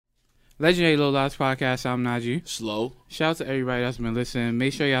Legendary Low Lives Podcast. I'm Najee. Slow. Shout out to everybody that's been listening.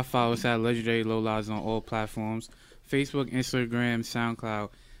 Make sure y'all follow us at Legendary Low Lives on all platforms: Facebook, Instagram, SoundCloud,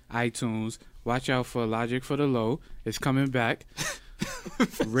 iTunes. Watch out for Logic for the Low. It's coming back.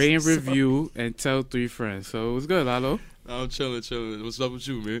 Rate and review and tell 3 friends. So it was good, Lalo. I'm chilling. What's up with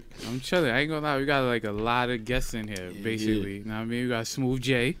you, man? I'm chilling. I ain't gonna lie. We got like a lot of guests in here, basically. You know what I mean? We got Smooth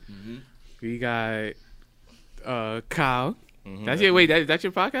J. Mm-hmm. We got Kyle. Mm-hmm. That's your that's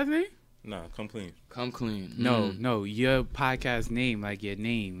your podcast name? Nah, Come Clean. Come Clean. No, your podcast name, like your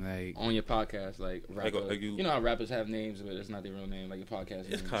name, like on your podcast, like rapper. Like you know how rappers have names, but it's not their real name, like your podcast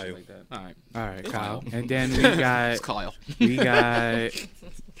name. It's Kyle. Shit like that. All right, it's Kyle. And then we got it's Kyle. we got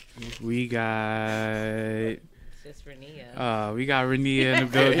It's Rania. we got Rania in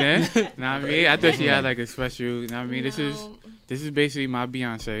the building. Know what I mean? I thought she had like a special. You know what I mean? This is basically my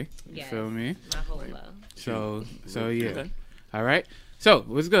Beyonce. You Yes. feel me? My whole love. So yeah. Okay. All right. So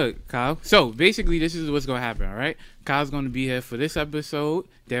what's good, Kyle? So basically, this is what's gonna happen. All right. Kyle's gonna be here for this episode.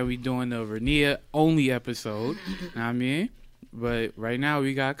 Then we doing the Rania only episode. Know what I mean? But right now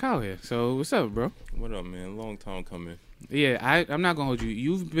we got Kyle here. So what's up, bro? What up, man? Long time coming. Yeah, I'm not gonna hold you.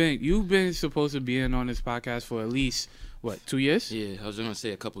 You've been supposed to be in on this podcast for at least what, 2 years? Yeah, I was gonna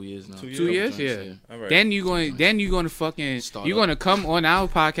say a couple years now. 2 years? 2 years, Couple yeah. joints, All right. Then you're gonna fucking Start you're up. gonna come on our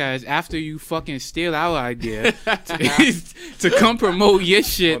podcast after you fucking steal our idea to come promote your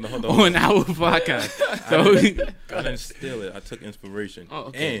shit Hold on. on our podcast. So I didn't steal it. I took inspiration. Oh,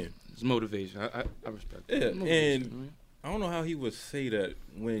 okay. And It's motivation. I respect yeah, that. Motivation, and I don't know how he would say that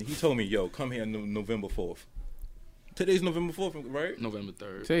when he told me, "Yo, come here November 4th." Today's November 4th, right? November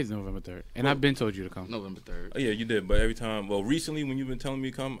 3rd. today's November 3rd, and I've been told you to come. November 3rd. Oh yeah, you did. But every time, well, recently when you've been telling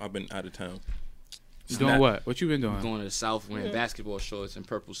me to come, I've been out of town. You doing what? What you been doing? Going to the South wearing basketball shorts and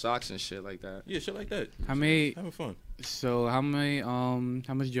purple socks and shit like that. Yeah, shit like that. How many? Having fun. So how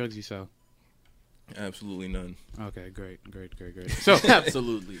much drugs you sell? Absolutely none. Okay, great. So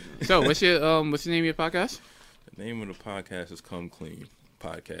Absolutely. so what's the name of your podcast? The name of the podcast is Come Clean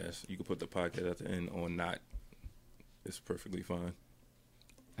Podcast. You can put the podcast at the end or not. It's perfectly fine.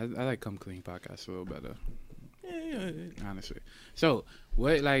 I like Come Clean Podcast a little better, Yeah. honestly. So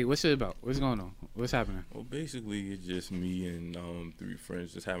what's it about? What's going on? What's happening? Well, basically, it's just me and 3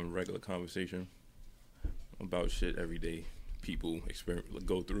 friends just having regular conversation about shit every day people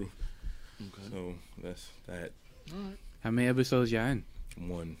go through. Okay. So that's that. All right. How many episodes y'all in?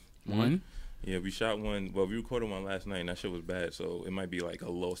 One. Yeah, we shot one. Well, we recorded one last night, and that shit was bad. So it might be like a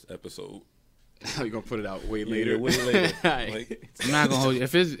lost episode. You're gonna put it out way Yeah, later. way later. Alright. Like, I'm not gonna hold you.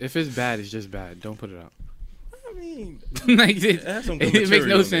 If it's bad, it's just bad. Don't put it out. I mean, Like it has some good it makes material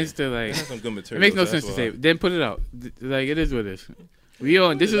no in sense there. to like. It has some good It material. makes no so sense to that's say. why. Then put it out. Like it is what it is. We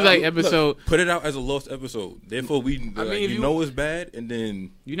on. This is like episode. Look, put it out as a lost episode. Therefore, we I mean, if you you- know it's bad, and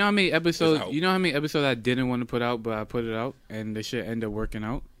then You know how many episodes? It's out. You know how many episodes I didn't want to put out, but I put it out, and the shit ended up working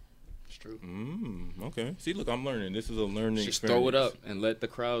out. It's true. okay. See, look, I'm learning. This is a learning Just experience. throw it up and let the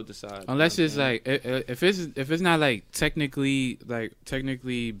crowd decide. Unless You know it's what I'm like if it's not like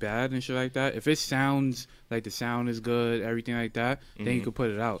technically bad and shit like that. If it sounds like the sound is good, everything like that, then you Mhm. could put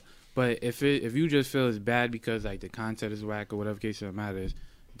it out. But if you just feel it's bad because like the content is whack or whatever case it matters,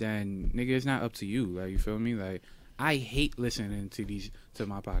 then nigga, it's not up to you. Like you feel me? Like I hate listening to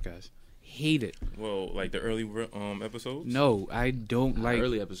my podcast. Hate it. Well, like the early episodes. No, I don't saying? like.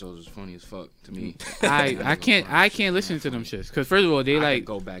 Early episodes was funny as fuck to me. I can't listen to them shits because first of all they I like could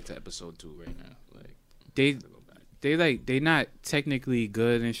go back to episode 2 right now. Like they I could go back. they not technically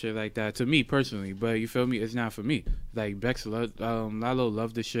good and shit like that to me personally, but you feel me? It's not for me. Like Bex, Lalo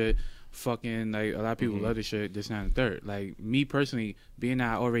loved the shit. Fucking like a lot of people love the shit. This, not, and third. Like me personally, being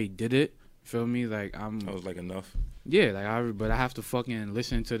that I already did it. Feel me? Like I was like enough. yeah. But I have to fucking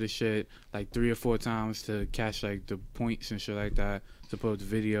listen to the shit like 3 or 4 times to catch like the points and shit like that. To post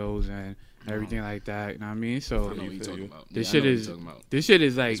videos and everything like that. You know what I mean? So I know what you're feel talking you. about. This Yeah, I shit know what is- you're talking about. this shit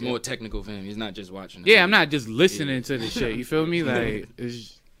is like It's more technical for him. He's not just watching. yeah. I'm not just listening to the shit. You feel me? Like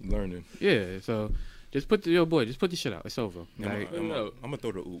it's. Learning. Yeah, so just put just put the shit out. It's over. Like, I'm out. gonna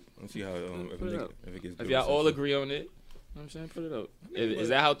throw the oop and see how Put it out. if it gets. If good y'all all reception. agree on it, you know what I'm saying, put it out. Is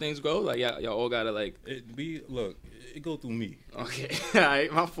that how things go? Like y'all all gotta like. It go through me. Okay, all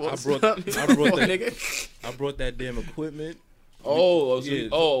right, my fault. I brought My that- fault, nigga. I brought that damn equipment. Yeah.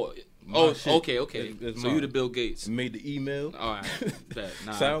 My shit Okay. is So you mine. the Bill Gates. Made the email. All right, bet.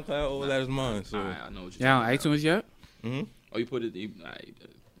 Nah. SoundCloud, all that is mine. So All right, I know what you're yeah, on talking about. iTunes yet? Oh, you put it. All right,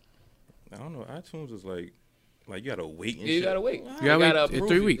 I don't know. iTunes is like you gotta wait and yeah, you shit. gotta wait. You gotta wait approve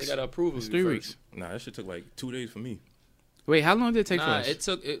 3 it. weeks. They gotta approve It's it 3 first. weeks. Nah, that shit took like 2 days for me. Wait, how long did it take for Nah, us? it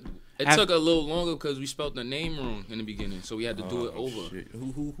took Af- took a little longer because we spelled the name wrong in the beginning, so we had to do it Oh, over. Shit.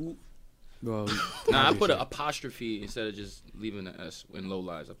 Who? Well, Nah, I put an obviously. apostrophe instead of just leaving the S in low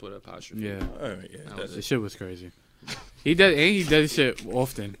lives. I put an apostrophe. Yeah, All right, yeah, That that's was the it. shit was crazy. He does shit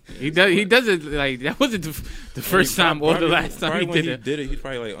often. He does it like that wasn't the first time or the last time he when did he it. did it, he's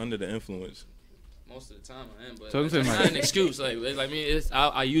probably like under the influence. Most of the time I am, but Talking to it's him not like- an excuse. Like I mean,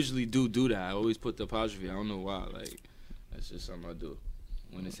 I usually do that. I always put the apostrophe. I don't know why. Like that's just something I do.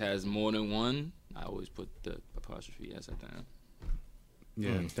 When it has more than one, I always put the apostrophe S at the end. Yeah,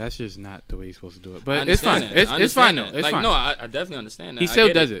 Mm. that's just not the way you're supposed to do it. I But it's fine. understand that. I It's fine understand though. that. It's like, fine. No, I definitely understand that. He I still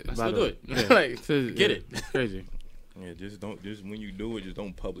get does it. it. I by still the do way. it. Yeah. Like So, get yeah, it. it's crazy. Yeah, just when you do it, just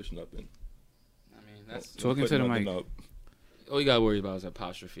don't publish nothing. I mean, that's Don't Talking put to the nothing mic. up. all you gotta worry about is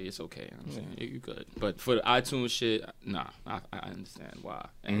apostrophe. It's okay. You know what I'm saying you good. But for the iTunes shit, nah, I understand why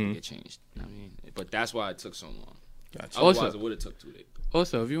it had to get changed. You know what I mean, but that's why it took so long. Gotcha. Otherwise, Also- it would have took 2 days.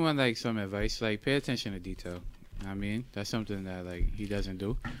 Also, if you want like some advice, like pay attention to detail. I mean, that's something that like he doesn't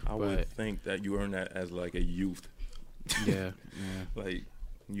do. I would But- think that you earn that as like a youth. Yeah, yeah. Like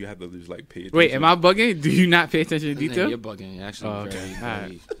you have to just like pay attention. Wait, am I bugging? Do you not pay attention to You're detail? bugging. You're actually Oh, okay. very, Alright.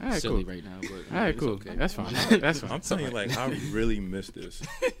 very Alright, silly cool. right now. But All right, it's cool. okay. That's fine. That's fine. I'm telling you, like I really miss this.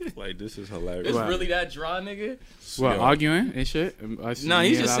 Like this is hilarious. It's Wow. really that dry, nigga. What, Yo. arguing and shit? Us, Nah, me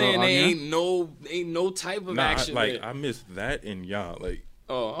he's and just Lalo saying they arguing? ain't no type of Nah, action. like there. I miss that and y'all. Like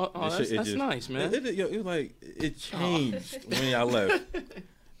oh, this that's, shit, it that's just- nice, man. It like it changed when y'all left,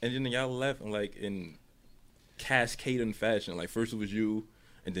 and then y'all left in like in cascading fashion. Like first it was you,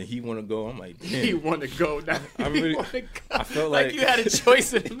 and then he want to go. I'm like, He damn. want to go now. I really- I felt like- you had a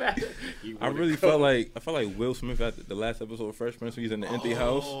choice in the matter. I really felt like Will Smith at the last episode of Fresh Prince when he's in the empty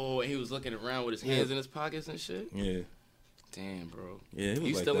house. Oh, and he was looking around with his hands in his pockets and shit. Yeah, Damn, bro. yeah. It was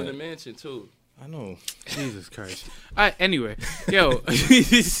He's like still in that. the mansion too. I know. Jesus Christ. All right, anyway. Yo,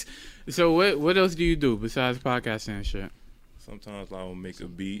 so what else do you do besides podcasting and shit? Sometimes I will make a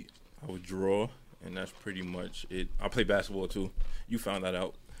beat. I would draw, and that's pretty much it. I play basketball too. You found that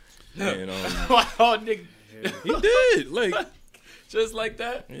out. And Oh, nigga. he did. Like, Just like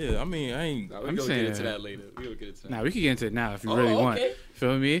that? yeah. I mean, I ain't. Nah, we I'm gonna saying- get into that later. We gonna get into that. Nah, we can get into it now if you Oh, really want. okay.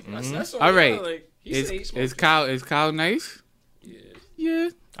 Feel me? That's All right. Like, he Is said he is smoked Kyle nice? it. Yeah.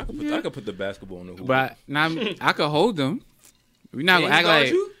 I could put the basketball in the hoop. But now I could hold them. We're not Yeah. gonna act Guard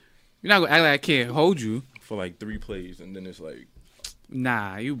like you? you're not gonna act like I can't hold you. for like 3 plays, and then it's like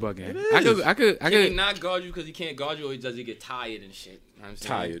Nah, you bugging. It I is. could Can he not guard you because he can't guard you, or does he get tired and shit? You know what I'm saying?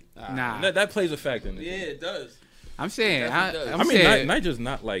 tired. Ah. Nah. That plays a factor in it. Yeah, it does. I'm saying Definitely does. I'm I mean, saying not just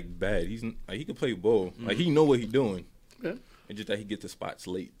not like bad. He's like he can play ball. Like he know what he doing. Okay. It's just that he gets the spots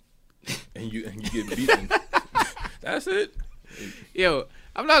late, and you get beaten. That's it. yo,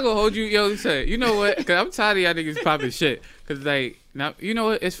 I'm not gonna hold you. Yo, say, you know what? Cause I'm tired of y'all niggas popping shit. Cause like now, you know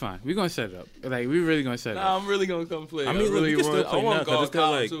what? It's fine. We gonna set it up. Like we really gonna set it Nah, up. I'm really gonna come play. I mean, look, really you can still want. play I now, want 'cause guard it's kinda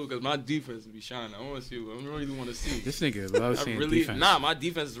Kyle like- too, because my defense be shining. I want to see. I really want to see. This nigga loves I seeing really defense. nah. My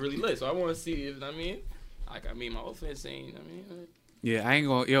defense is really lit, so I want to see if I mean. Like I mean, my offense ain't. Yeah, I ain't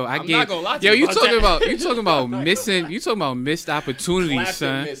gonna. Yo, I'm not gonna lie to Yo, you you about talking that. about you talking about missing? You talking about missed opportunities, Clapped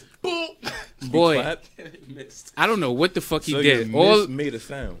son? and missed. Boom. Boy, Clap, Missed. I don't know what the fuck he so did. your All miss made a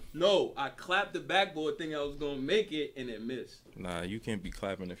sound. No, I clapped the backboard thinking I was gonna make it, and it missed. Nah, you can't be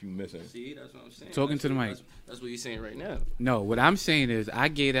clapping if you missing. See, that's what I'm saying. Talking That's to the what- mic. That's what you're saying right now. no, what I'm saying is I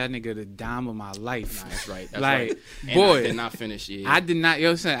gave that nigga the dime of my life. Nah, that's right. That's Like, right. And boy, I did not finish it. I did not.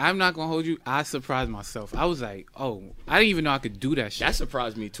 Yo, saying I'm not gonna hold you. I surprised myself. I was like, oh, I didn't even know I could do that shit. That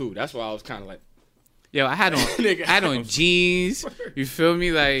surprised me too. That's why I was kind of like, Yo, I had on Nigga. I had on jeans. You feel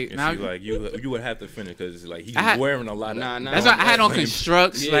me? Like And now, see, like you would have to finish because like he's I had- wearing a lot of. Nah, nah. that's why I had on Like,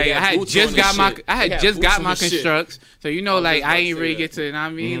 constructs. Yeah, like they I had had boots just on got and my shit. I They had had just boots got on my and shit. constructs. So you know, I was like just I about to ain't say really that. get to. You know what I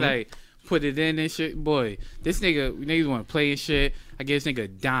mean? Like put it in and shit. Boy, this niggas want to play and shit. I gave this nigga a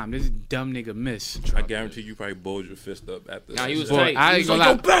dime. This dumb nigga miss. I guarantee you probably balled your fist up after. Nah, that he was shit. Boy, tight. I He ain't was gonna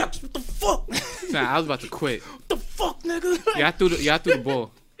like, lie. "Yo, Bax, what the fuck? Son, I was about to quit. What the fuck, nigga?" Y'all threw the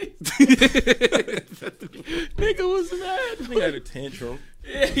ball. Nigga was mad. Nigga had a tantrum.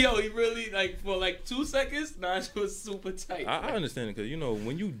 Yeah, yo, he really like for like 2 seconds. Nah, it was super tight. I understand it because you know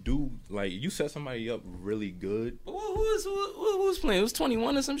when you do like you set somebody up really good. Who was playing? It was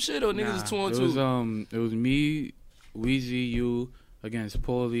 21 or some shit, or niggas was 2 on 2. It was me, Weezy, you against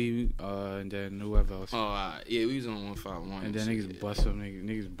Paulie, and then whoever else. Oh, yeah, we was on 151. And then shit, niggas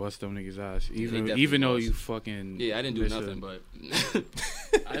bust them niggas ass. they Even definitely though was. you fucking Yeah, I didn't do missed nothing, it.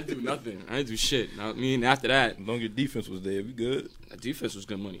 but I didn't do nothing. I didn't do shit. I mean, after that, As long as your defense was there, we good. the defense was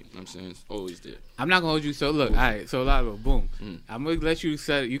good money. You know what I'm saying? It's always there. I'm not gonna hold you. So look, all right. So Lalo, boom. Mm. I'm gonna let you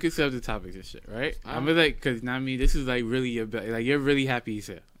set. You can set up the topics and shit, right? All I'm gonna like, cause I mean, this is like really your like you're really happy you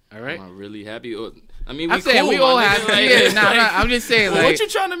said. All right. Am I really happy? Or, I mean, I'm saying cool, we my all nigga, happy. like, Yeah, I'm just saying, like, what you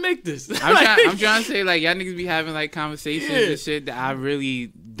trying to make this? I'm trying to say, like, y'all niggas be having like conversations Yeah. and shit that I really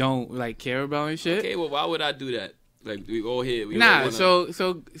don't like care about and shit. Okay, well, why would I do that? Like, we all here. We all Nah, wanna,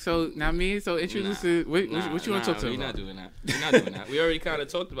 so now me, so introduce it. What you want to talk to? We're not doing that. We're not doing that. We already kind of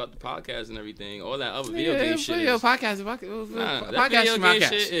talked about the podcast and everything. All that other video game shit. Yo, is- podcast, that podcast, video game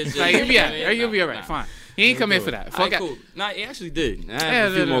shit is like, just- you'll be alright. You'll be alright. Nah. Fine. He ain't come in for that. All Fuck right, out. cool. Nah, he actually did. I Yeah,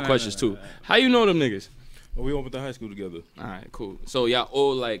 have a few more questions too. How you know them niggas? We all went to high school together. All right, cool. So y'all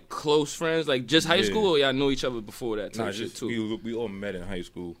all like close friends, like just high Yeah. school, or y'all know each other before that type Nah, shit just too? we all met in high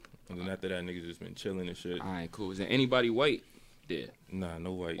school, and then after that, niggas just been chilling and shit. All right, cool. Is there anybody white there? Nah,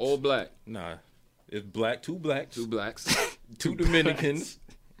 no whites. All black, Nah, it's black, two blacks, two blacks, two Dominicans,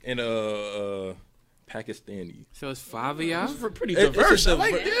 and Pakistani. So it's 5 of y'all. It's pretty It's diverse. a I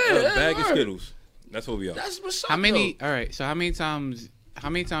like a bag of word. Skittles. That's what we are. That's what's up. How many? All right. So how many times? How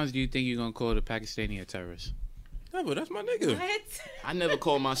many times do you think you're gonna call the Pakistani a terrorist? Yeah, but that's my nigga. What? I never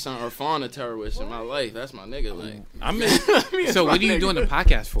called my son Irfan a terrorist in my life. That's my nigga. Like, I mean, So what are you doing the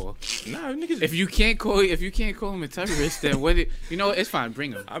podcast for? nah, niggas. If you can't call him a terrorist, then what? You know, it's fine.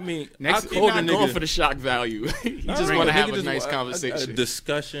 Bring him. I mean, Next- I He's called the not going nigga for the shock value. He Nah, just right. want to Nigga have a just nice want conversation. a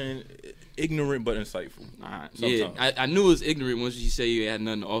discussion, ignorant but insightful. Alright, yeah, Sometimes. I knew it was ignorant once you say you had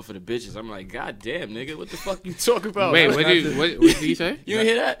nothing to offer the bitches. I'm like, God damn, nigga, what the fuck you talking about? Wait, Like, what did you say? you didn't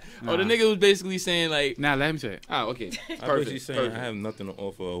hear that? Nah. Oh, the nigga was basically saying like, Nah, let him say it. oh, okay, I basically perfect, saying perfect. I have nothing to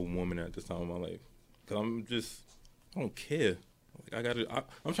offer a woman at this time of my life, cause I don't care. Like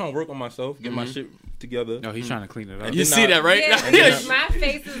I'm trying to work on myself, get my shit together. No, he's trying to clean it up. And You then see I- that, right? Yeah, And then I- my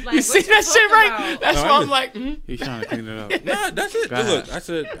face is like, You what see that shit, talking right? about? That's No, why I'm I'm like, He's trying to clean it up. Nah, that's it. Go Look, ahead.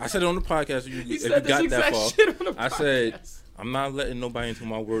 I said it on the podcast. If he you said this got that exact far, shit on the I said podcast. I'm not letting nobody into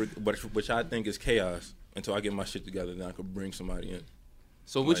my work, which I think is chaos, until I get my shit together. Then I could bring somebody in.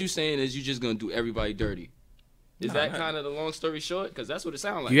 So what Like- you saying is you just gonna do everybody dirty? Is Nah, that not- kind of the long story short? Because that's what it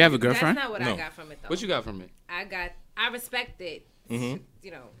sounds like. You have a That's girlfriend? not what No. I got from it though. What you got from it? I respect it. Mhm.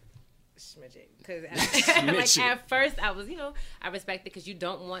 You know, smidget. Because like Smidget. at first I was, I respect it because you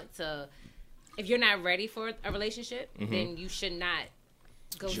don't want to. If you're not ready for a relationship, then you should not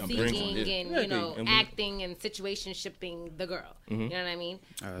go Jump into seeking it. and Exactly. And we- acting and situation shipping the girl. You know what I mean?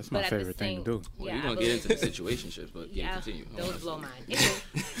 Oh, that's But my at the favorite thing to same- do. Well, Yeah, you're I gonna believe- get into the situationships, but yeah, Yeah, continue. those blow mine. Anyway,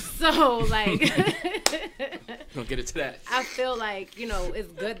 so like, Gonna get into that. I feel like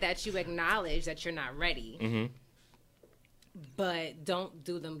it's good that you acknowledge that you're not ready. Mm-hmm. But don't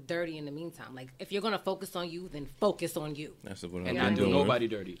do them dirty in the meantime. Like, if you're gonna focus on you, then focus on you. That's what And I'm Yeah, not I do mean- nobody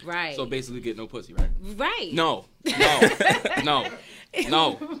dirty. Right. So basically, get no pussy, right? Right. No. No.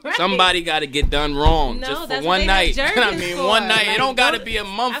 Right. Somebody got to get done wrong No, just for that's one what night. they have I Jergens mean, for. one night. It Like, don't got to don't- be a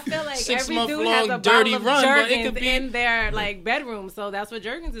month. I feel like 6 every month dude has a long bottle dirty of run, but it Jergens could be. in their like bedroom, so that's what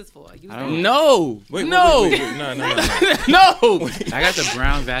Jergens is for. Use I that. don't- No. Wait, no. wait. No. No. I got the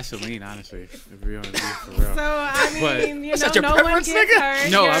brown Vaseline, honestly. If we're gonna be for real. So I But- mean, Is that your no one preference, gets nigga?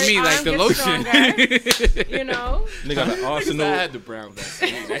 hurt. No, your I mean like arm the gets lotion. stronger, Nigga got an I arsenal. had the brown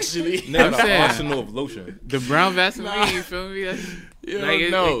Vaseline, actually. Nigga got I'm an saying- arsenal of lotion. The brown Vaseline, you feel me? That's, You Like,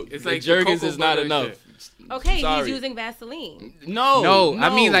 don't know. it's The like Jergens cocoa is not butter and enough. shit. Okay, Sorry. he's using Vaseline. No. No,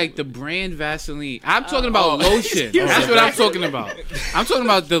 I mean like the brand Vaseline. I'm talking about lotion. You're That's right. what I'm talking about. I'm talking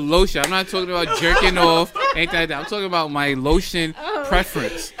about the lotion. I'm not talking about jerking off, anything like that. I'm talking about my lotion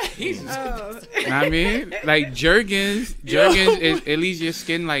preference. You know what I mean? Like Jergens is it leaves your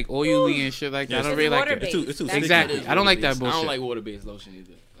skin like oily and shit like that. I don't Yes. really like Water-based. it. It's too That's Exactly. fine. I don't like that I bullshit. don't like water-based lotion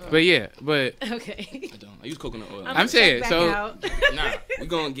either. But yeah, but Okay. I don't. I use coconut oil. I'm saying, Check so- back out. Nah, we're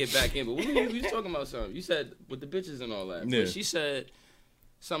gonna get back in, but we was talking about something. You said with the bitches and all that. Yeah. But she said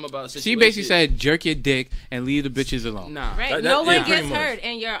something about she basically situation. said jerk your dick and leave the bitches alone. Nah, Right. That- no yeah, one pretty gets much. hurt,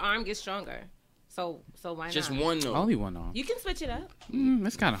 and your arm gets stronger. So why just not? one though. Only one arm. You can switch it up.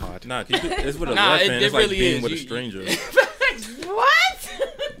 That's kind of hard. Nah, it's with a Nah, left it- hand. it It's like really being is. with a You- stranger. What?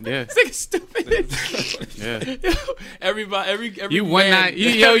 Yeah, This nigga stupid. yeah. Yo, every You one man, night,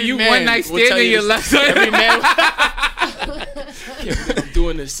 every you man one night will tell standing you your this. left side. Every man. I'm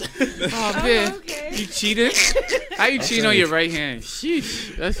doing this. Oh man, okay. you cheated? How you cheating on your right hand?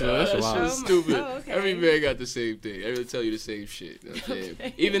 Sheesh, that's That wild. shit's stupid. Oh, okay. Every man got the same thing. Everyone tell you the same shit. You know what I'm saying?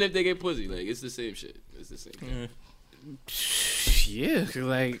 Okay. Even if they get pussy, like it's the same shit. It's the same thing. Yeah, 'cause,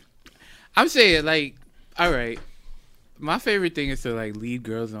 like I'm saying, like, all right. My favorite thing is to like lead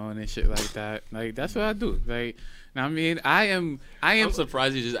girls on and shit like that. Like that's what I do. Like, I mean, I am. I'm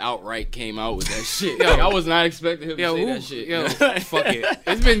surprised he just outright came out with that shit. Yo. Like, I was not expecting him Yo, to say who, that shit. yo, fuck it.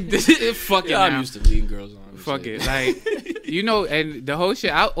 It's been fuck it. Yeah, I'm now. used to leading girls on. and Fuck shit. it. Like, and the whole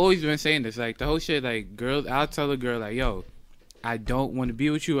shit, I've always been saying this. Like, the whole shit, like, girls, I'll tell a girl, like, yo, I don't want to be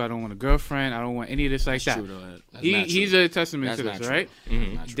with you. I don't want a girlfriend. I don't want any of this like That's that. true, though. That's He, not true. he's a testament That's to not this, true. right?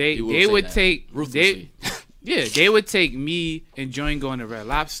 Mhm. Not true. They He will they say would that take ruthlessly. they would take me enjoying going to Red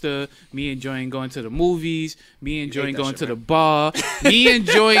Lobster, me enjoying going to the movies, me enjoying that going shit, to the right? bar, me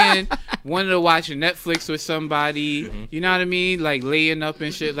enjoying wanting to watch Netflix with somebody. Mm-hmm. You know what I mean? Like laying up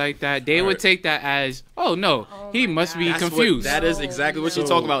and shit like that. They would Alright. take that as, oh no, Oh he my must God. be That's confused. That is exactly what she's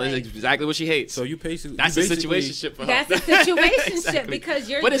talking about. Is exactly what she hates. So you basically That's you a basically- situationship for her. That's a situationship Exactly. because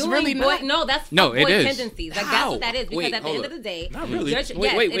you're But it's doing really boy, not. No, that's No, boy it is. tendencies. Like that's How? what that is. Because Wait, at the hold end up. of the day, Not really. you're- Wait,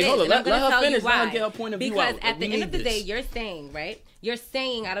 yes, wait, it hold is, up. and I'm Let gonna her tell you finish. Let her why. get her point of view Because out. at the We end of need the day, this. you're saying, right? You're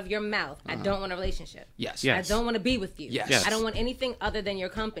saying out of your mouth, I don't want a relationship. Yes. Yes. I don't want to be with you. Yes. Yes. I don't want anything other than your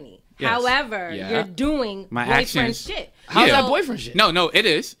company. Yes. However, Yeah. you're doing My boyfriend actions. shit. How's Yeah. that boyfriend shit? No, it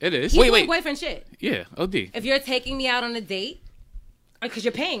is. It is. He's Wait, doing wait. boyfriend shit. Yeah, OD. If you're taking me out on a date, because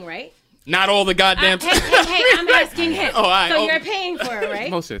you're paying, right? Not all the goddamn Hey, I'm asking him. Oh, all right. So Oh. you're paying for it, right?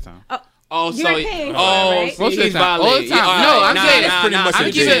 Most of the time. Oh, You're so paying for oh, it, right? so Most of the he's time. All the violating. time. Yeah, No, all I'm right. saying Nah, it's pretty nah, much I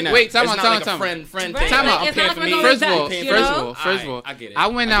a get date. it now. Wait, time It's out, not time like out, a time out. friend Right. thing. Time Like, out. it's not like we're going First of to all, sex, first you of know? all, first of all, I get it. I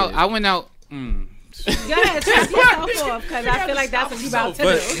went I out. get it. I went out. Go ahead, start yourself off, because I feel like that's what you about to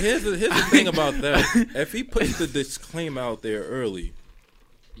But do. here's the thing about that. If he puts the disclaimer out there early,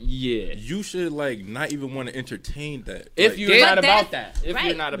 Yeah. you should like not even want to entertain that. If Like, you're But not that's- about that. If right.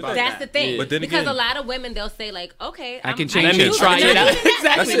 you're not about That's that. the thing. Yeah. But then because again- a lot of women, they'll say like, okay, I can I'm change Let me it. try Not it out. even that.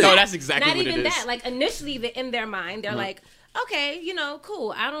 Exactly. Not No, even that's exactly not what it even is. that. Like initially, in their mind, they're like, okay, you know,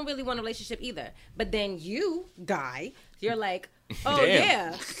 cool. I don't really want a relationship either. But then you, guy, you're like, oh Damn.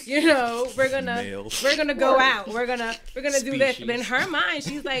 yeah, you know, we're gonna Males. go out. We're gonna do this. Species. But in her mind,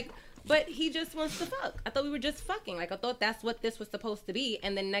 she's like, but he just wants to fuck. I thought we were just fucking. Like I thought that's what this was supposed to be.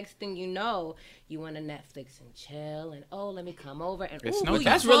 And then next thing you know, you want to Netflix and chill and let me come over and It's ooh, no who doubt. you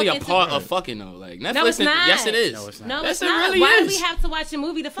That's really a talking to? part of fucking though. Like Netflix. No, it's not. Yes, it is. No, it's not. No, Yes, it's it not. really Why is. do we have to watch a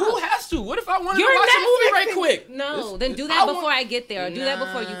movie to fuck? Who has to? What if I wanted You're to watch a movie Netflixing. right quick? No, then do that I before want- I get there, or do that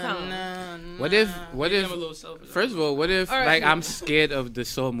before you come. What if? What Maybe if? I'm a little selfish. First of all, what if All right. like I'm scared of the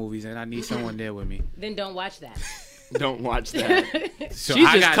Saw movies and I need someone there with me? Then don't watch that. Don't watch that. So She's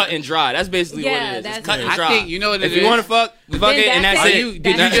I just got- cut and dry. That's basically what Yeah, it is. that's It's cut it. and I dry. think you know what it if is. you want to fuck, we fuck Then it, and that's that's Are it. it. you?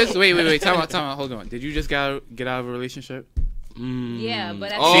 Did you That's just it. wait? Time out. Hold on. Did you just get out of a relationship? Yeah,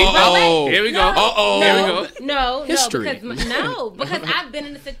 but Oh, Here we go. No, Uh-oh. no, Here we go. No, History. because I've been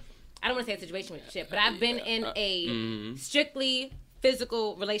in I don't want to say a situation with shit, but I've been in a strictly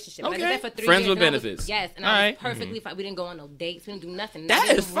physical relationship. And I Okay. did that for 3 Friends years. with and I was- benefits. Yes, and All I was right. perfectly fine. We didn't go on no dates. We didn't do nothing. That I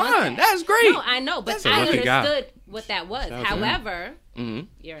didn't is want fun. that. That's great. No, I know, but That's a I lucky guy. understood what that was. Shout out to him. However, Mhm.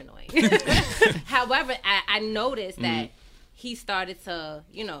 you're annoying. However, I noticed that he started to,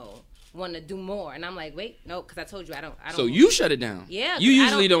 want to do more, and I'm like, wait, no, because I told you I don't. So you shut it down. Yeah, You 'cause I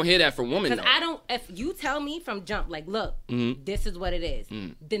usually don't- don't hear that from women. Because though. I don't. If you tell me from jump, like, look, this is what it is,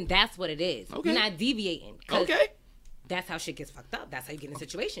 then that's what it is. Okay. You're not deviating. 'Cause Okay. That's how shit gets fucked up. That's how you get in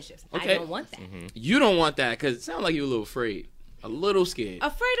situationships. Okay. I don't want that. You don't want that because it sounds like you're a little afraid, a little scared.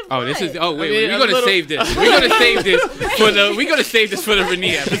 Afraid of Oh, what? this is. Oh, wait. I mean, We're a gonna little- save this. We're gonna save this for the. We're gonna save this for the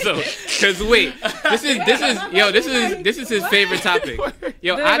Renee episode. Cause wait, this is his favorite topic.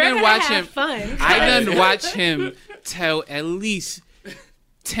 Yo, But I we're didn't gonna watch have him. Fun. I didn't watch him tell at least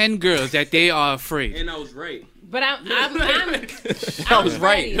 10 girls that they are afraid. And I was right. But I'm I was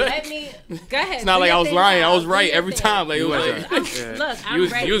right. ready. Let me go ahead. It's not like I was lying. I was right every time. Like it was You like, was. Look, I'm You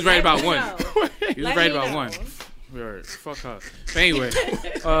was- ready. you was right Let about me one. know. He was Let right me about know. one. Word. Fuck her. But anyway,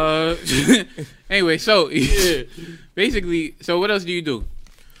 anyway, so basically, so what else do you do?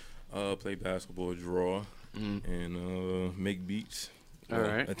 play basketball, draw, and make beats. All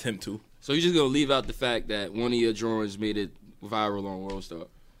right. Attempt to. so you just gonna leave out the fact that one of your drawings made it viral on Worldstar,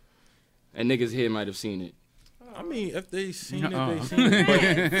 and niggas here might have seen it. I mean, if they seen Uh-uh. it, they seen it. But You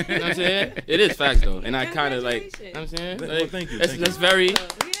know what I'm saying? It is facts though, and I kind of like. You know what I'm saying? Well, Like, thank you, That's, thank you. that's very.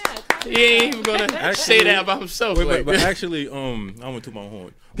 Yeah, He ain't even gonna say Actually- that about himself. Wait, like, but actually, I went to my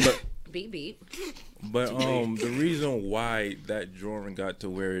horn. beep beep. But the reason why that drawing got to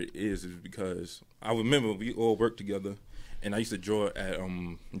where it is because I remember we all worked together, and I used to draw it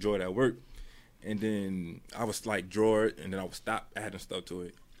at work, and then I was like draw it, and then I would stop adding stuff to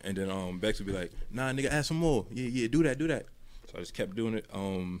it, and then Bex would be like, "Nah, nigga, add some more. Yeah, do that." So I just kept doing it,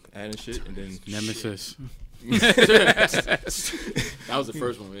 adding shit, and then Nemesis. that was the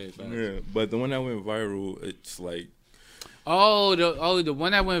first one, man. Yeah, but the one that went viral, it's like Oh, the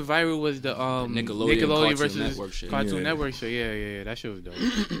one that went viral was the Nickelodeon Cartoon versus Network shit. Cartoon Yeah. Network shit. Yeah, that shit was dope.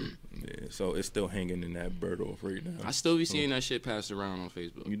 yeah, so it's still hanging in that bird off right now. I still be seeing that shit passed around on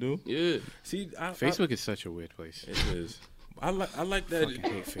Facebook. You do? Yeah. See, Facebook is such a weird place. It is. I like that. Fucking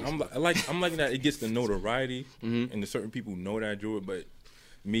hate Facebook. I'm like that. It gets the notoriety, and the certain people know that I drew it. But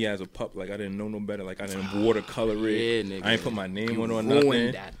me as a pup, like I didn't know no better. Like I didn't watercolor it. Yeah, nigga. I ain't put my name on it or Ruined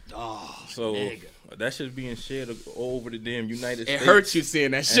nothing. that. Oh, So nigga. that shit's being shared all over the damn United It States. hurts you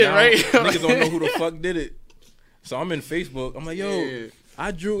seeing that And shit, right? Niggas don't know who the fuck did it. So I'm in Facebook. I'm like, yo, Yeah.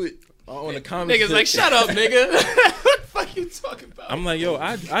 I drew it on the comments. Niggas like, shut up, nigga. What the fuck you talking about? I'm like, yo,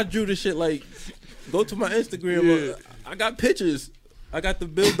 I drew this shit. Like, go to my Instagram. Yeah. I got pictures. I got the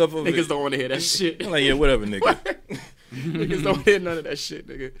build up of Niggas it. don't want to hear that shit. I'm like, yeah, whatever, nigga. Niggas don't hear none of that shit,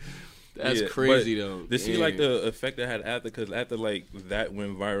 nigga. That's Yeah, crazy, but though. To see like the effect I had after, because after like that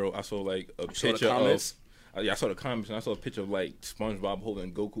went viral, I saw like a saw the picture of. comments? Yeah, I saw the comments and I saw a picture of like SpongeBob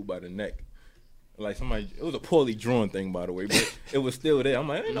holding Goku by the neck. Like somebody, it was a poorly drawn thing, by the way, but it was still there. I'm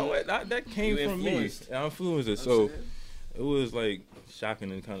like, you know what? That came You from me. influenced. I influenced it. So it was like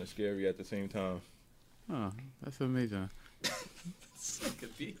shocking and kind of scary at the same time. Oh, that's amazing.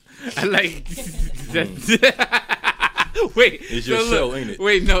 I like that. Wait, It's your show, ain't it?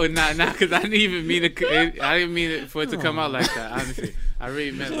 Wait, no, not because I didn't even mean it. I didn't mean it for it to come out like that. Honestly, I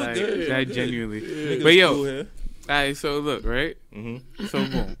really meant like that genuinely. Niggas But yo, cool all here. right. So look, right. Mm-hmm. So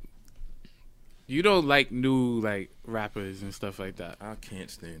boom. You don't like new like rappers and stuff like that. I can't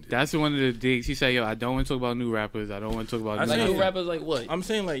stand it. That's one of the digs. He said, "Yo, I don't want to talk about new rappers. I don't want to talk about I new Like see. new rappers." rappers, like what? I'm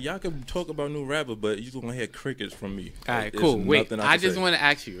saying like y'all can talk about new rappers, but you gonna hear crickets from me. All right, There's cool. Wait, nothing I can just say. want to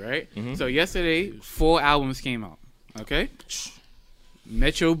ask you, right? Mhm. So yesterday, 4 albums came out. Okay,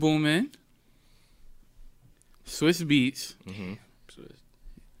 Metro Boomin, Swiss Beats, Mhm.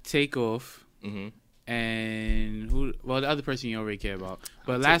 Takeoff, Mhm. and who? Well, the other person you don't really care about.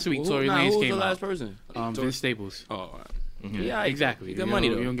 But last week, Tory Lanez Lanez who's came the last out. person? Vince Staples. Oh, all right. Mhm. Yeah, Exactly. He You got money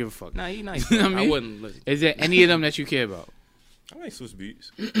don't- though. You don't give a fuck. Nah, he nice. You know what I I mean? wouldn't listen. Is there any of them that you care about? I like Swiss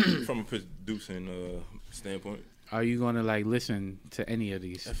Beats from a producing standpoint. Are you gonna like listen to any of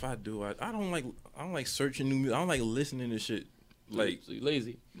these? If I do, I don't like searching new music. I don't like listening to shit. Like So you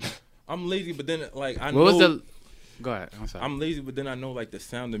lazy. I'm lazy, but then like I What know was the? Go ahead. I'm sorry. I'm lazy, but then I know like the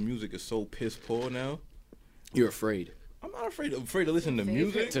sound of music is so piss poor now. You're afraid I'm not afraid to listen to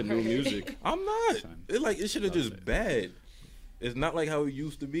music. to new music. I'm not. Son. It should have just bad. It's not like how it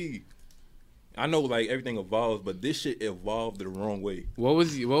used to be. I know like everything evolves, but this shit evolved the wrong way. What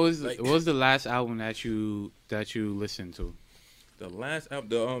was Like- what was the last album that you listened to? The last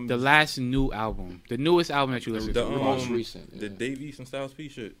album, The last new album, the newest album that you listened the to. most recent, the yeah. Dave East and Styles P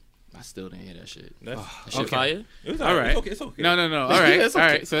shit. I still didn't hear that shit. That's That shit Okay. fire? it was All right. It's okay. No. All right. It's All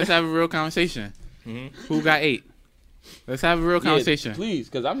okay. right. So let's have a real conversation. Mhm. Who got 8? Let's have a real conversation. Yeah, please,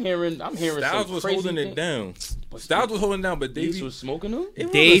 because I'm hearing Styles some was crazy holding it thing. down. Styles was holding down, but Dave East East was smoking them it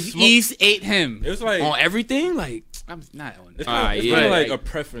was Dave a smoke- East ate him. It was like on everything. Like I'm not on it's that. kind Alright, of yeah. like a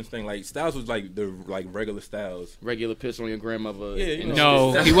preference thing. Like Styles was like the regular Styles. regular piss on your grandmother. Yeah, you and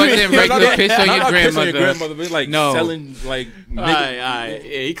know. No, he wasn't regular piss on your Not piss grandmother. but like No. selling like. Alright.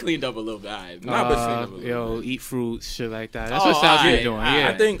 Yeah, he cleaned up a little bit. Alright. Nah, but Yo, eat fruits, shit like that. That's Oh, what Styles alright, been doing.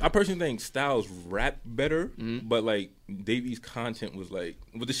 alright. Yeah. I personally think Styles rap better, Mm-hmm. but like Davey's content was like,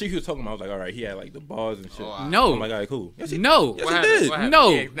 with the shit he was talking about, I was like, all right, he had like the bars and shit. Oh, No. I'm like, all right, cool. Yes, he, No. yes, he did. What happened? No.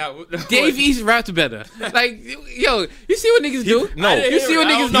 Yeah, now- Dave East rapped better. Like, yo, you see what niggas do? No. I didn't You hear see it. what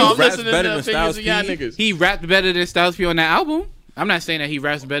I niggas don't do? know. I'm Raps listening better to than the opinions Styles of y'all P. niggas. He rapped better than Styles P on that album. I'm not saying that he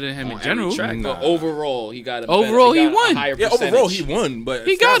raps better than him in general. Track, Nah. but overall, he got a Overall, better, he won. A higher Yeah, percentage. overall he won, but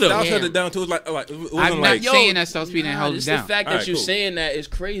He got him. Styles held Damn. it down to it wasn't I'm not like saying that Styles P didn't Nah, hold it just down. the fact that Alright, you cool. saying that is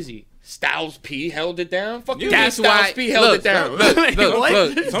crazy. Styles P held it down. Fuck you. Yeah. That's Styles why. P held Look, it down. look, Like, look, what?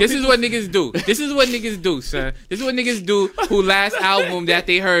 look. Some This is what niggas do. This is what niggas do, son. This is what niggas do. Who last album that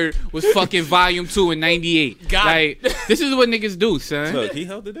they heard was fucking Volume 2 in '98. Got Like, this is what niggas do, son. Look, he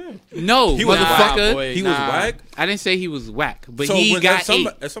held it down. No, He was motherfucker. Nah, boy. He was Nah. whack. I didn't say he was whack, but So he when got 8.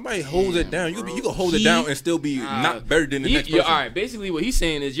 if somebody holds it down, you can hold it down and still be not better than the next person. All right. Basically, what he's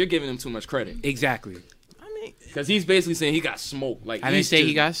saying is you're giving him too much credit Exactly. because he's basically saying he got smoked. Like I didn't he's say just-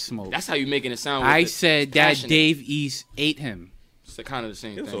 he got smoked. That's how you making it sound. I with it. said that passionate. Dave East ate him. It's kind of the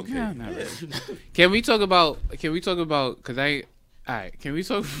same It was thing. okay. Yeah, not Yeah. really. Can we talk about? Cause all right. Can we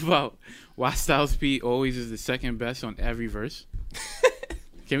talk about why Styles P always is the second best on every verse?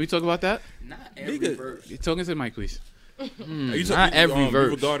 Can we talk about that? Not every Nigga. verse. You're talking to the mic, please. Are you Not every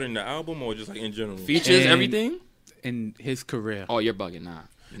verse. regarding the album or just like in general? Features And- everything. In his career. Oh, you're bugging. Nah.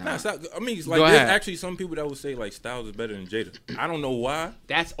 Nah, I mean, it's Go like there's ahead. actually some people that would say like Styles is better than Jada. I don't know why.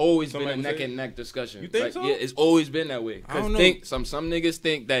 That's always Somebody been a say- neck and neck discussion. You think Like, so? Yeah, it's always been that way. I don't Because know. some niggas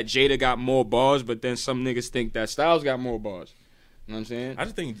think that Jada got more bars, but then some niggas think that Styles got more bars. You know what I'm saying? I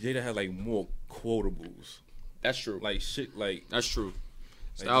just think Jada had like more quotables, That's true. like shit, like That's true. like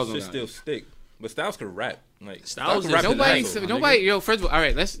Styles shit don't still got stick. But Styles could rap. Like Styles could rap is- his ass off, my Nobody. nigga. Yo, first of all, all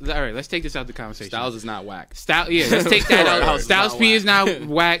right. Let's take this out the conversation. Styles is not whack. Yeah, let's take that out. Styles is Styles not P whack. is not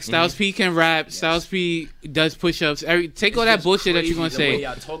whack. Styles P can rap. Styles P does push-ups. Take all that bullshit that you're gonna The way say.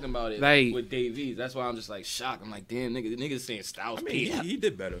 y'all talking about it Like- with Dave East. That's why I'm just like shocked. I'm like, damn, niggas saying Styles I mean, P. he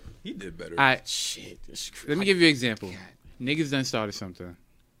did better. He did better. Shit. Let me give you an example. Niggas done started something,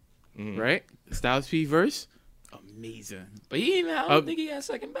 right? Styles P verse, amazing, But he even. I don't think he had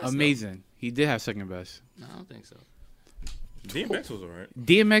second best. amazing. He did have second best. Though. No, I don't think so. DMX was alright.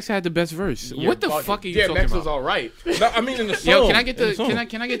 DMX had the best verse. You're What the bugging. fuck are you talking DMX about? was all right. No, I mean in the song. Yo, can I get in the song.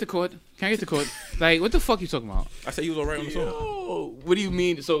 can I get the chord? Can I get the chord? Like, what the fuck you talking about? I said he was alright on the song. Yo, what do you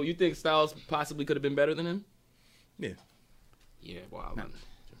mean? So you think Styles possibly could have been better than him? Yeah. Yeah, wildin'.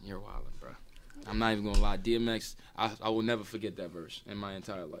 You're wildin', bro. I'm not even gonna lie. DMX, I will never forget that verse in my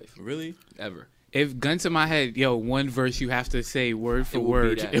entire life. Really? Ever. If gun to my head, yo, one verse you have to say word for It will be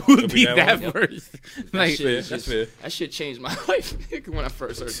word, that. it would It'll be be that that one? verse. That Like, shit is that's just- fair. That shit changed my life, nigga, when I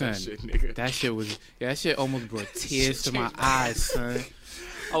first heard son, that shit, nigga. that shit was, that shit almost brought tears to my eyes, son.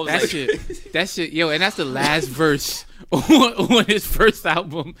 I was That like, that shit, yo, and that's the last verse on his first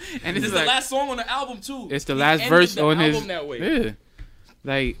album, and this it's is like, the last song on the album too. it's the He last ended verse the on his, album that way. yeah.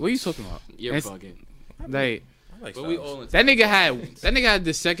 Like, what are you talking about? You're It's- bugging. Like, I like But we Styles. all that nigga had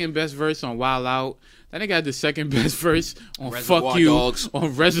the second best verse on Wild Out. That nigga had the second best verse on Reservoir Fuck You, Dogs.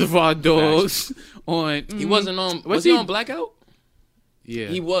 on Reservoir Dogs, on. He wasn't on. Was Was he he- on Blackout? Yeah.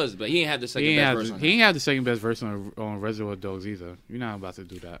 He was, but he ain't had the second He best ain't, verse have, on he that. ain't have the second best verse on Reservoir Dogs either. You're not about to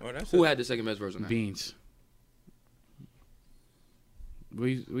do that. Oh, that's Who it. had the second best verse on that? Beans. What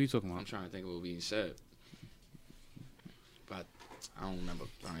you talking I'm about? trying to think of what being said, but I don't remember.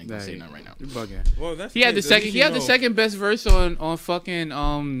 I ain't gonna say nothing right now. You bugging. Well, that's He had the at second. least He you had the know. second best verse on fucking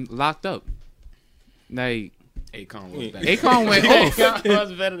Locked Up. Like Akon was better. Akon went off. Akon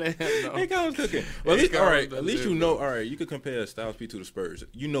was better than him, though. Akon was cooking. Well, at least, Akon all right. was At least better you than know. him. All right, you could compare Styles P to the Spurs.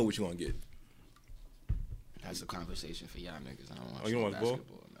 You know what you gonna get. That's a conversation for y'all niggas. I don't watch Oh, you don't no watch ball?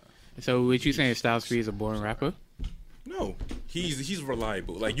 basketball. No. So what you saying? Styles P is a boring rapper? No, he's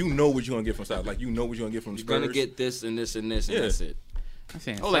reliable. Like you know what you are gonna get from Styles. Like you know what you are gonna get from You're Spurs. gonna get this and this and this, and Yeah. that's it. I'm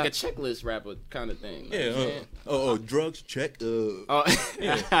saying. Oh, like a checklist rapper kind of thing. Like, Yeah. Drugs check. Oh,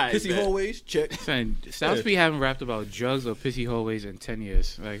 Yeah. I Pissy bet. hallways check. Son, Styles Yeah. P haven't rapped about drugs or pissy hallways in 10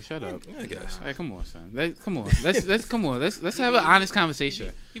 years. Like, shut up. I guess. Like, come on, son. Come on. Let's come on. Let's have an honest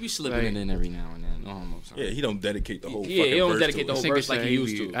conversation. He be slipping Like- it in every now and then. No homo. Son. Yeah, he don't dedicate the whole. Yeah, he fucking don't verse dedicate to the it. whole Nigga verse like said he he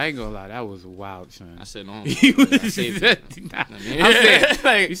used be- to. I ain't gonna lie, that was wild, son. I said no homo. He was, I saved it. Nah, I mean, I'm saying,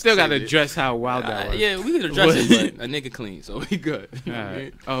 like, you still gotta saved it. address how wild that was. Yeah, we could address it, but a nigga clean, so we good. You know what I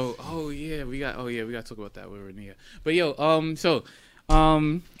mean? Alright. Oh yeah, we got to talk about that with Rania. But yo, all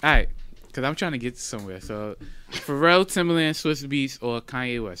right, because I'm trying to get somewhere. So, Pharrell, Timbaland, Swiss Beats, or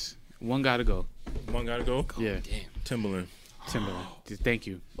Kanye West, one gotta go. One gotta go. Yeah, Damn. Timberland. Timbaland. Just thank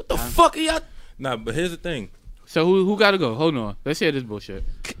you. What the fuck are y'all? Nah, but here's the thing. So who gotta go? Hold on, let's hear this bullshit.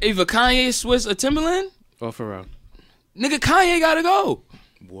 Either Kanye, Swiss, or Timberland? Or Pharrell. Nigga, Kanye gotta go.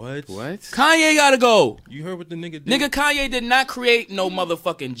 What? Kanye gotta go. You heard what the nigga did? Nigga, Kanye did not create no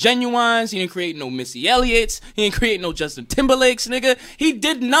motherfucking Genuines. He didn't create no Missy Elliott's. He didn't create no Justin Timberlake's, nigga. He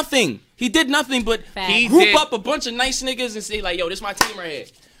did nothing. He did nothing but Facts. group did- up a bunch of nice niggas and say, like, yo, this my team right here.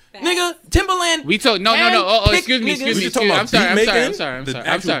 Nigga, Timberland. We told no. handpicked Excuse me. niggas. Excuse me. We talking about I'm sorry. beat making? I'm The sorry.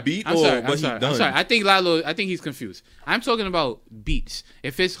 actual beat I'm or sorry. what he I'm done? sorry. I think Lalo. I think he's confused. I'm talking about beats.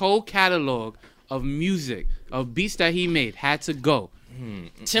 If his whole catalog of music of beats that he made had to go,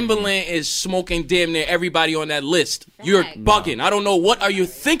 Timberland is smoking damn near everybody on that list. You're Facts. bugging. I don't know what are you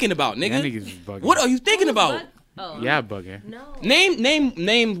thinking about, that nigga. nigga's bugging. What are you thinking about? What? Oh. Yeah, bugging. No.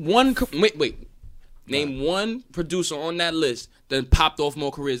 Name one. Wait. Name one producer on that list that popped off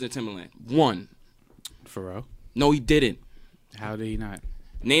more careers than Timberland. One. Pharrell. No, he didn't. How did he not?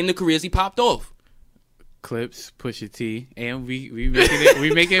 Name the careers he popped off. Clips, Pusha T, and we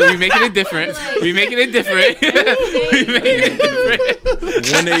making it different. We making it different. We making it different.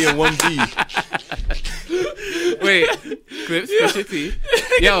 1A and 1B. Wait, Clips, Pusha T.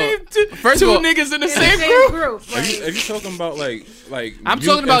 Yo, first Two of all, niggas in the In same the group. group. If you talking about like I'm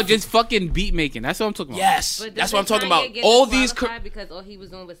talking about just fucking beat making. That's what I'm talking about. Yes, But that's what I'm doesn't talking Kanye about. get All these. disqualified because all he was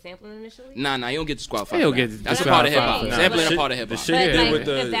doing was sampling initially. Nah, you don't get disqualified. He'll for get that. That's a part of hip hop. disqualified. Sampling Nah, a the part of shit- hip hop. the shit But he did like, with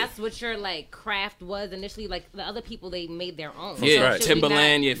the- if that's what your like craft was initially, like the other people they made their own. Yeah, right. should we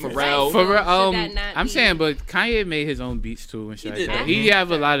Timberland, yeah, not- Pharrell. For Should real, that not I'm be- saying, but Kanye made his own beats too and shit. He did. Like that. He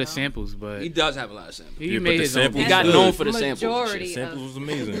have a lot of samples, but He does have a lot of samples. he Yeah, but made the his own. samples He beats. got good. known for the samples. and Majority shit. Samples was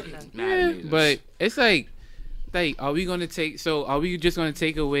amazing. Mad Yeah, amazing. but it's like like, are we gonna take? So, are we just gonna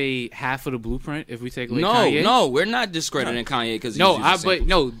take away half of the blueprint if we take away Kanye? No, we're not discrediting Kanye because but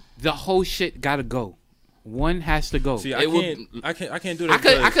no, the whole shit gotta go. One has to go. See, I can't do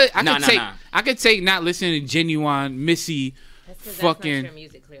that. I could take not listening to Genuine, Missy, That's 'cause fucking. that's not your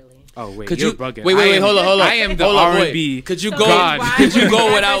music, clearly. Oh wait, Could you're you bugging. wait? Hold on. I am the Hold on, R&B. wait. Could you go? God. Could you go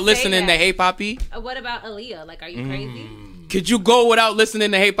Why without would you say listening to that? Hey Papi? What about Aaliyah? Like, are you crazy? Could you go without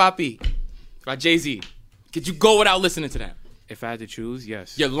listening to Hey Papi by Jay-Z? Could you go without listening to that? If I had to choose,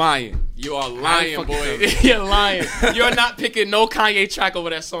 yes. You're lying. You are lying, fucking boy. You're lying. You're not picking no Kanye track over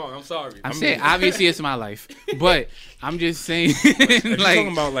that song. I'm sorry. I'm saying obviously it's my life, but I'm just saying If you're like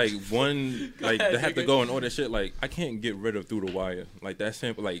talking about like one, like they have to go and all that shit. Like I can't get rid of Through the Wire. Like that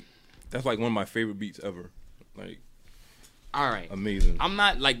sample, like that's like one of my favorite beats ever. Like, all right, amazing. I'm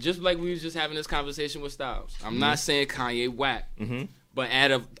not like just like we was just having this conversation with Styles. I'm not saying Kanye whack, but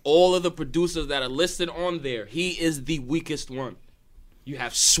out of all of the producers that are listed on there, he is the weakest one. You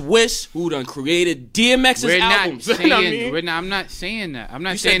have Swiss, who done created DMX's albums. Not saying, You know what I mean? I'm not saying that. I'm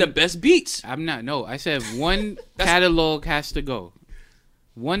not You saying said the best beats. I'm not. No, I said one catalog has to go.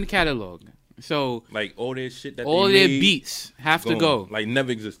 One catalog. So like all their shit that all they their made, beats have to go. Like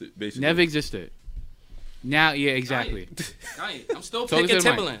never existed, basically. Never existed. Now, yeah, exactly. Kanye. I'm still Totally picking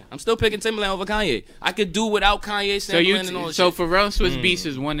different. Timbaland. I'm still picking Timbaland over Kanye. I could do without Kanye sampling and all that So shit. Pharrell Swiss beats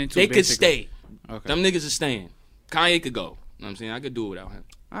is 1 and 2. They could basically. stay. Okay. Them niggas is staying. Kanye could go. You know what I'm saying? I could do it without him.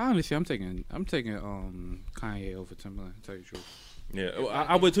 Honestly, I'm taking Kanye over Timbaland. To tell you the truth. Yeah, well,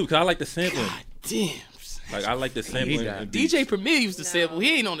 I would too, cause I like the sampling. God damn. Like I like the sampling. died. and beats. DJ Premier used to sample.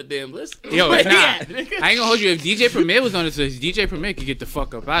 He ain't on the damn list. Yo, Where nah, he I at, ain't nigga? gonna hold you. If DJ Premier was on this list, DJ Premier could get the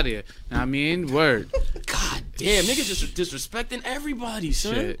fuck up out of here. Know what I mean? Word. God damn, niggas just disrespecting everybody,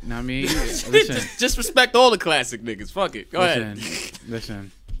 son. Shit. Know what I mean? Listen. Just respect all the classic niggas. Fuck it. Go ahead.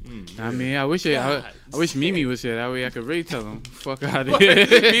 Listen. I mean, I wish Mimi was here. That way I could really tell him, fuck out of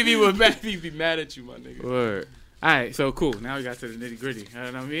BB here. would be mad at you, my nigga. Word. All right, so cool. Now we got to the nitty gritty. You know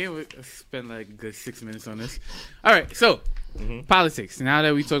what I mean? We spent like a good 6 minutes on this. All right, so politics. Now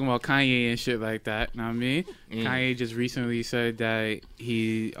that we talking about Kanye and shit like that, know what I mean? Kanye just recently said that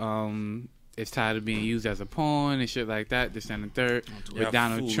he is tired of being used as a pawn and shit like that. This and the third with Y'all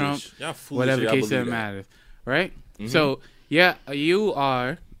Donald foolish. Trump, Y'all foolish, whatever y'all case believe that that. matters, right? So yeah, you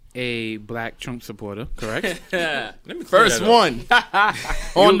are a black Trump supporter, correct? Yeah. Let me clear First that up. one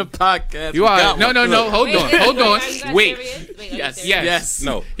on the podcast. You We are got one. no. Hold on. Are you guys Wait. serious? Wait, are you Yes, serious? yes.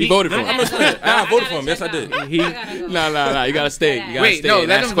 No. He voted for him. I gotta go. I voted for gotta him. Yes, I check did. out. He- I gotta go. No. You gotta stay. You gotta Wait, stay. no. and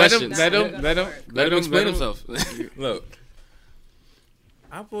Let ask him questions. let him explain him- himself. Look,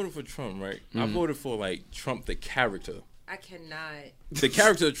 I voted for Trump, right? I voted for like Trump the character, I cannot. the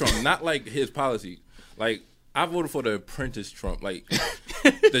character of Trump, not like his policy. Like I voted for the apprentice Trump, like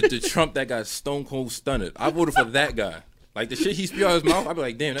the Trump that got stone cold stunned. I voted for that guy. Like the shit he spew out his mouth, I'd be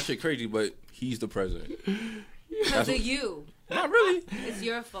like, damn, that shit crazy, but he's the president. Because of you. Not really. It's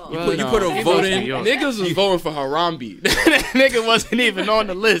your fault. Well, You put a it's vote mostly in. yours. Niggas was voting for Harambe. That nigga wasn't even on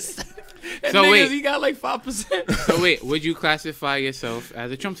the list. And So niggas, wait. he got like 5%. So wait, would you classify yourself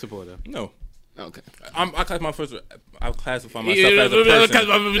as a Trump supporter? No. Okay. I classify myself as a person.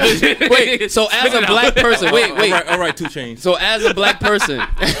 Wait, so as a black person, wait. All right, 2 Chains. So as a black person,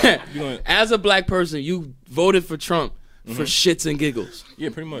 gonna- you voted for Trump for shits and giggles. Yeah,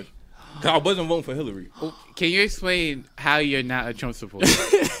 pretty much. 'Cause I wasn't voting for Hillary Can you explain how you're not a Trump supporter?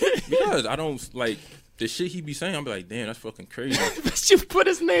 because I don't like the shit he be saying. I'm be like, damn, that's fucking crazy. But you put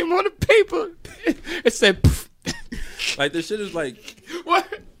his name on the paper. It said, Like this shit is like, what?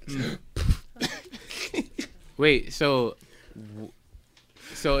 Wait, so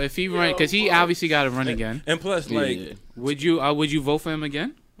if he run, because he obviously got to run again, and plus like, Yeah. would you vote for him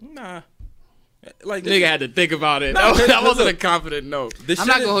again? nah, like Nigga had to think about it. No, that wasn't look. a confident no. this I'm shit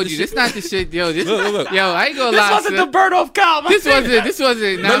not gonna is- hold this you. shit- This not the shit, yo. This, Look. yo, I ain't gonna This lie. wasn't son. the bird off cow. This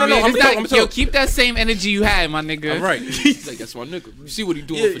wasn't. No, Nah, no, man, I'm this talking- not- I'm talking- Yo, keep that same energy you had, my nigga. I'm right. He's like, that's my nigga. You see what he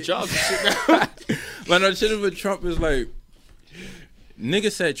doing Yeah. for jobs and shit now? Like the shit with Trump is like,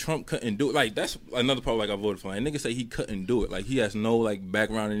 nigga said Trump couldn't do it. Like that's another part. Like I voted for. Like nigga said he couldn't do it. Like he has no like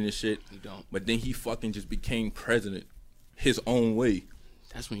background in this shit. He don't. But then he fucking just became president his own way.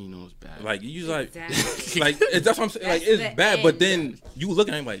 That's when you know it's bad. Like you like, Exactly. like that's what I'm saying. Like That's it's the bad. end. But then you look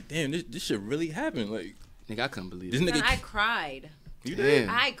at him like, damn, this shit really happened. Like nigga, I couldn't believe this it. nigga, I cried. you did.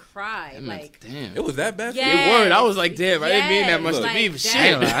 Damn. I cried. That man's- Like, damn. It was that bad. Yeah. It word. I was like, damn, I didn't mean that much Yes, to like be, but that. I ain't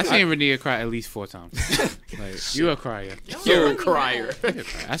shit. gonna lie, I seen Renee cry at least 4 times. Like you a crier. You're a crier.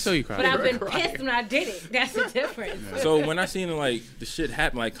 I saw you cry. but I've been pissed when I did it. That's the difference. So when I seen like the shit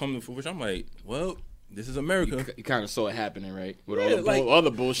happen, like come to fruition, I'm like, well, this is America. You kind of saw it happening, right? With Yeah, all the like-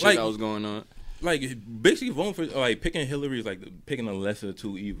 other bullshit like- that was going on. like basically voting for like picking Hillary is like picking the lesser of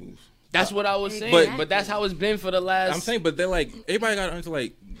two evils. That's what I was saying, but that's how it's been for the last. I'm saying, but they're like everybody got into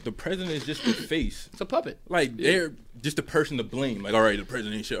like the president is just the face. It's a puppet. Like they're just the person to blame. Like all right, the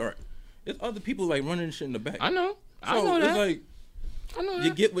president ain't shit. All right, it's other people like running shit in the back. I know. I So know that. it's like I know that.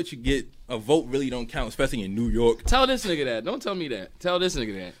 you get what you get. A vote really don't count, especially in New York. Tell this nigga that. Don't tell me that. Tell this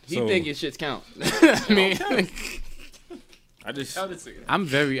nigga that. He So- think his shits count. I mean, I just tell this nigga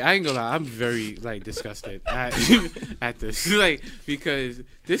that. I ain't gonna lie, I'm very like disgusted at at this, like because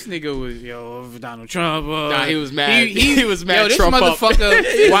this nigga was Donald Trump. Nah, he was mad. He was mad Yo, this Trump up.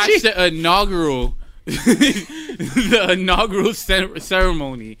 motherfucker watched the inaugural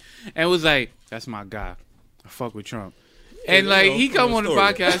ceremony and was like, "That's my guy. I fuck with Trump." And Yeah, like he come on the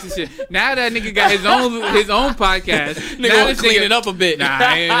story. podcast and shit. Now that nigga got his own podcast. Nigga now wanna this clean it up a bit.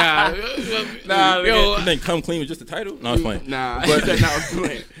 Nah, Nah, yo, You think "Come Clean" was just the title? No, it's fine. Nah, But- nah, I'm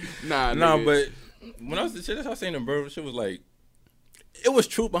playing. Nah, No, nigga. but when I was the shit, that's how I was saying the bro shit was like, it was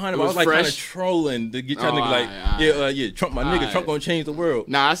truth behind it. It But I was was like kind of fresh? trolling to get y'all Oh, nigga like, alright. yeah, Trump, my nigga, Alright. Trump gonna change the world.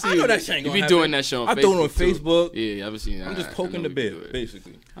 Nah, I see I you. know that shit ain't You gonna be doing happen. that shit on I Facebook. throw it on too. Facebook. Yeah, I've seen that. I'm just I poking know the you do bear, it.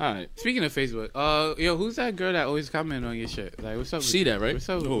 basically. All right. Speaking of Facebook, yo, who's that girl that always comment on your shit? Like, what's up? See that, right? What's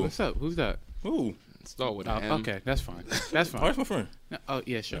up? Who? What's up? Who's that? Ooh, Start with Oh, an M. okay, that's fine. That's oh, fine. that's my friend. No, oh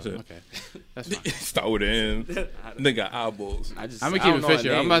yeah, sure. That's it. Okay, that's fine. Start with an M. Nigga got eyeballs. I just, I'm I gonna keep don't it know her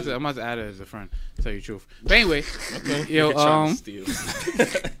official. I'm name. about to add her as a friend. To tell you the truth. But anyway, yo, Trying to steal.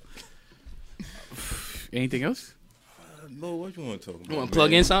 anything else? Lord, what you want to talk about? You want to plug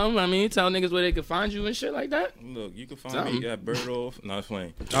man? in something? I mean, tell niggas where they can find you and shit like that. Look, you can find Something. me at Birdoff. No, it's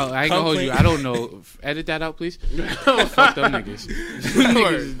playing. Oh, I ain't Come gonna hold you. clean. I don't know. Edit that out, please. Fuck them niggas.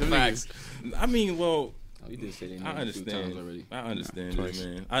 Word. Them Facts. I mean, well, Oh, you did say their name I 2 times understand. already. I understand Twice.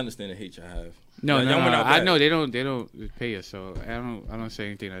 it, man. I understand the hate you have. No, Y'all no, went no. out I back. know they don't pay us, so I don't say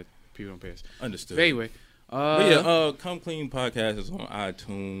anything that people don't pay us. Understood. But anyway, But yeah, Come Clean podcast is on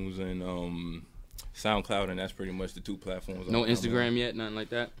iTunes and SoundCloud, and that's pretty much the two platforms. No I'm on. Instagram yet? Nothing like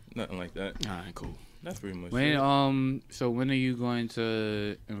that? Nothing like that. All right, cool. That's pretty much when it. so when are you going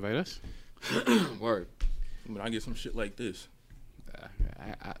to invite us? Word. When I get some shit like this.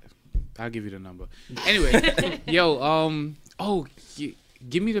 I'll give you the number. Anyway, yo,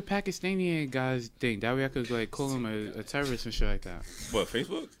 give me the Pakistani guy's thing. That way I could like call him a terrorist and shit like that. What,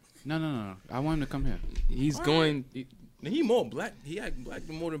 Facebook? No. I want him to come here. He's All going. He more black. He act black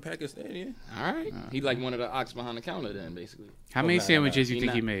more than Pakistani. All right. He like one of the ox behind the counter then, basically. How many nah, sandwiches nah. you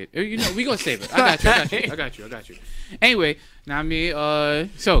think He he not. made? You know, we gonna save it. I got you. Anyway, now I mean,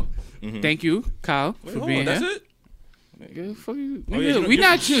 so thank you, Kyle, Wait, for hold being on, that's here. it? Yeah, fuck you. Oh, yeah, Nigga, we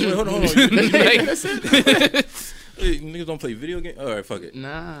not you. Wait, hold on. Like- Hey, niggas don't play video games? Alright, fuck it.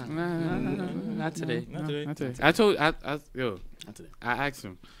 Nah, not today. Not today. Not today. I told Not today. I asked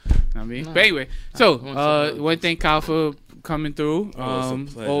him. I mean, but anyway, so Nah, once a want to thank Kyle for coming through. Oh,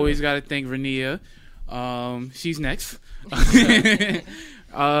 it's a pleasure. Always got to thank Rania. She's next.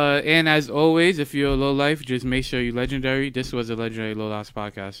 And as always, if you're a low life, just make sure you're legendary. This was a Legendary Low Life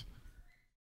podcast.